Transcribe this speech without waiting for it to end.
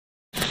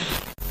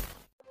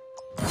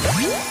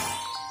You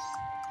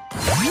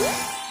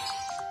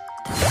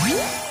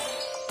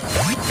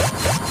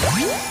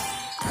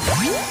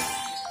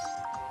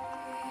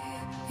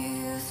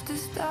used to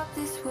stop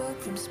this world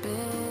from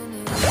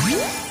spinning.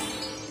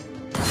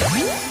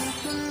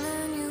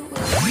 Superman, you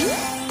were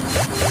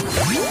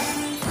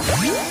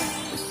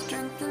the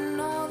strength and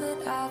all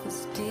that I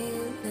was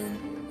dealing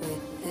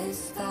with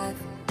this life.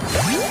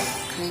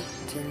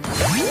 Krypton.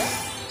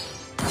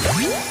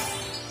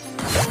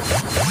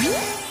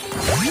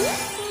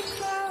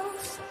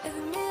 Close.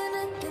 Every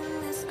minute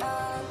in this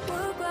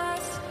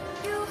hourglass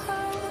you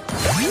hold.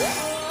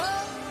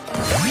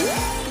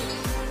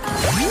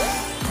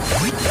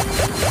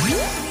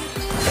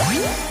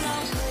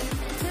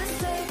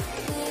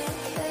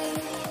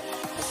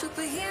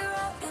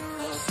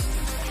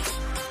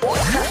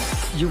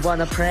 You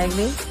wanna prank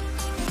me?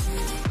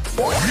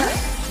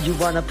 You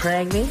wanna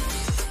prank me?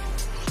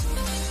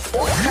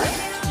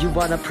 You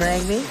wanna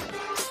prank me?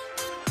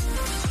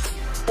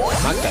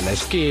 Makanlah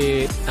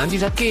sikit, nanti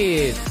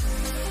sakit.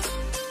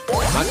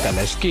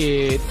 Makanlah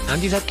sikit,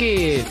 nanti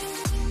sakit.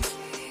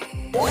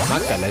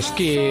 Makanlah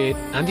sikit,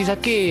 nanti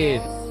sakit.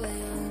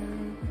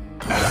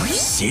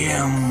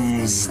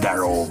 Всем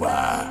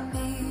здорово!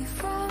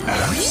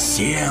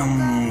 Всем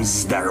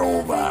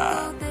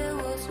здорово!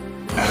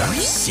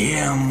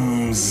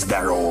 Всем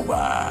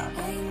здорово!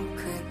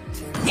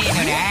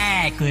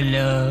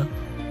 Oráculo.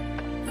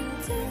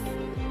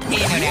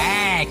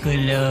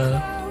 Oráculo.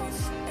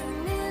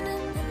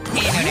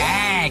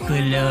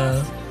 Oráculo.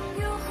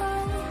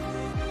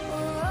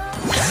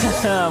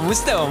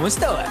 مستوى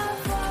مستوى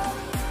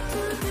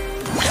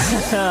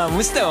مستوى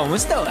مستوى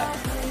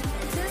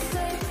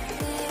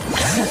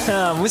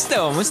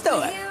مستوى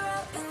مستوى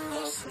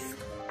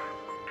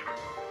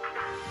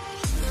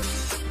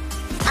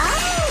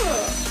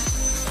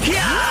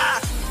Yeah!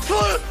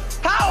 Full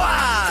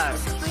power!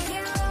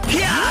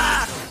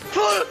 Yeah!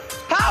 Full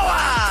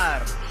power!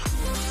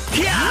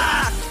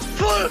 Yeah!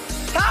 Full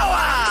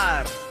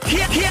power!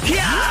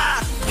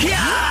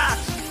 Yeah!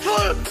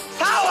 Full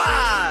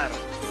power!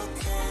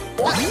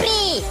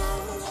 Free!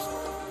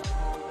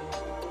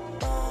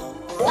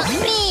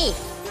 Free!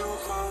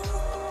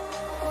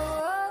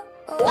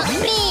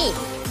 Free!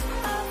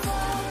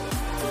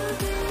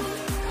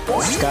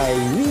 Sky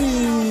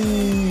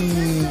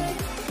Wii!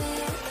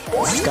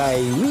 Sky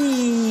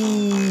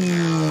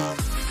Wii!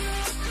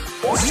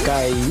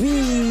 Sky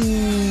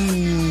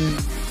Wii!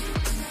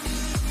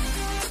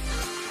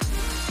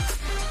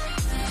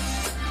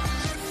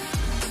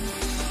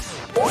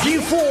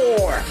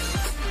 Q4!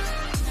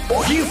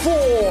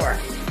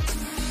 Q4!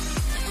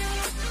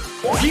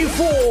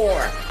 Q4!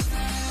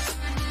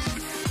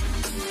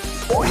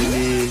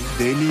 Daily,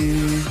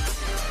 daily.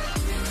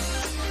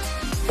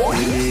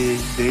 Daily,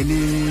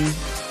 daily.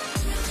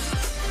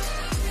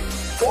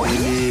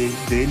 Daily,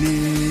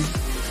 daily.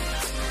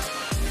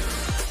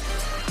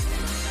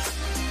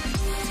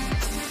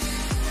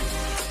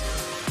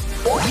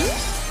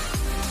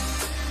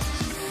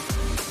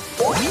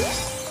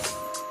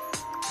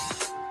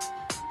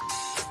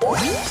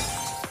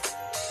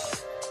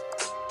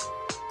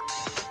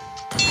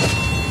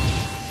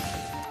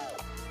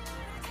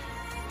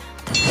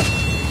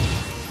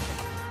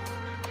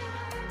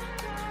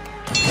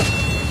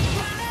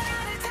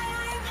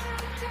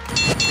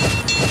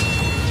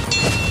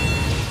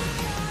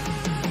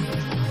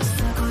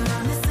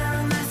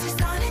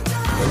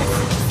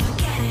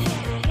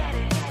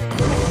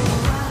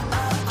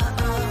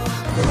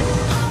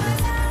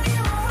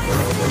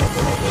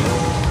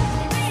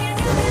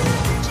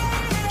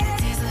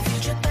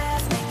 Future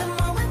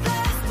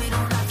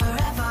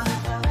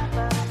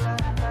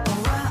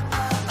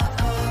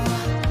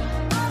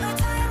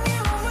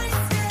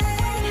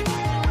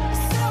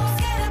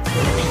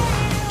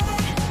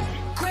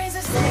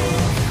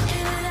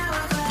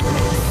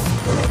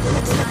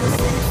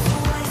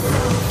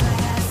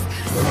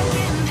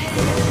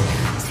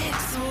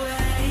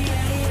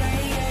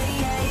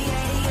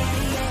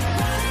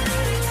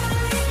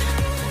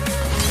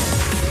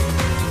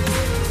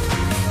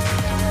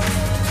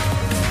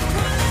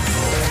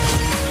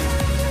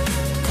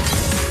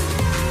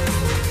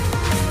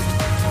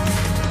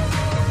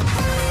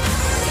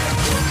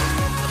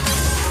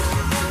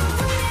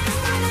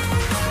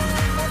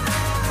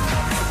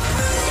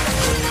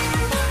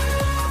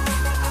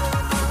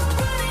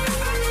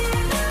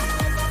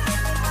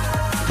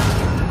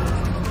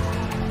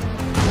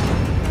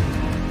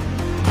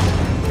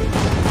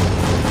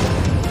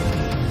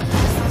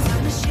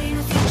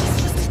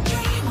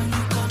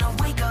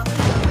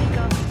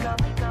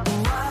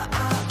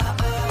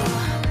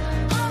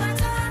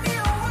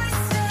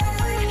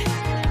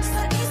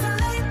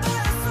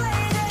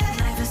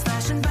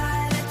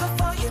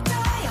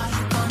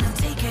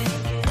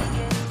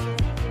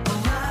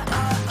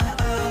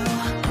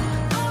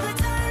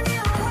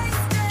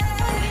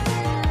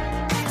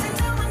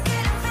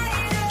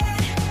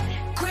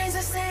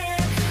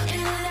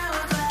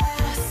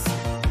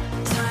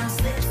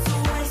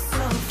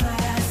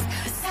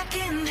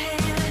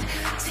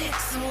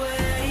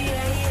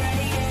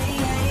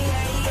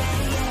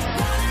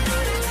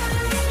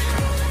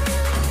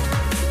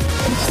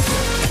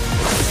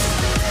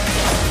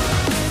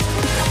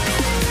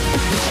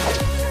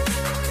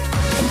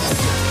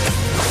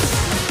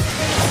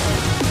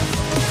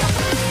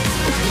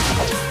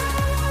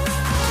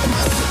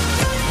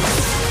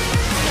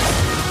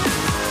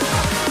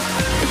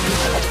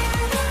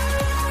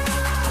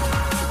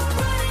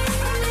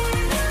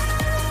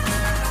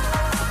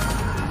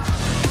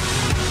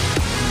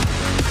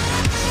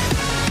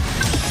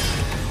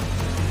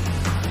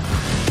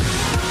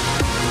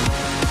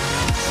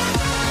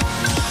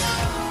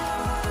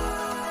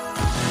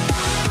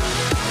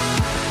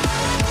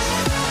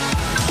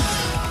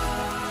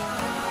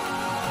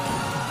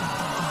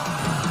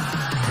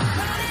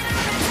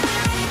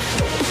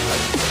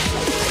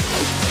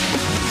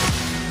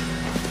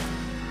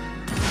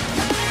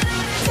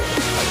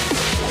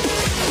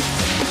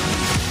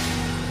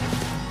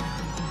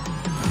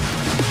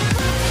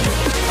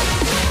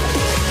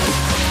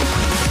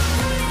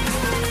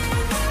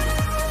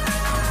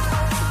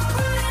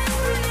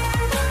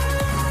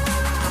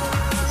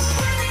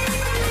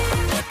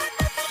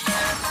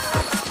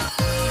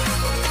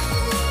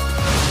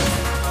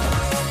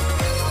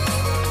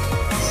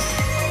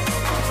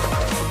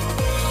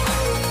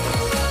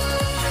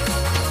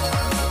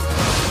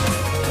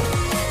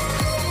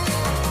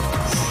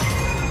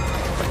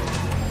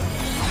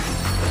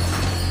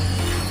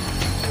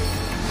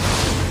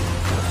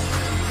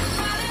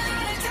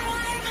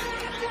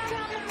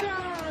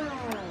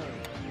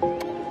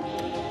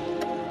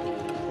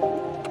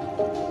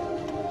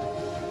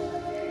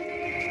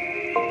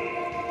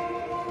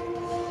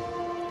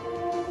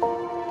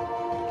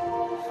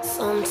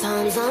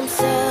I'm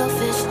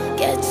selfish,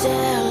 get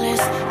jealous.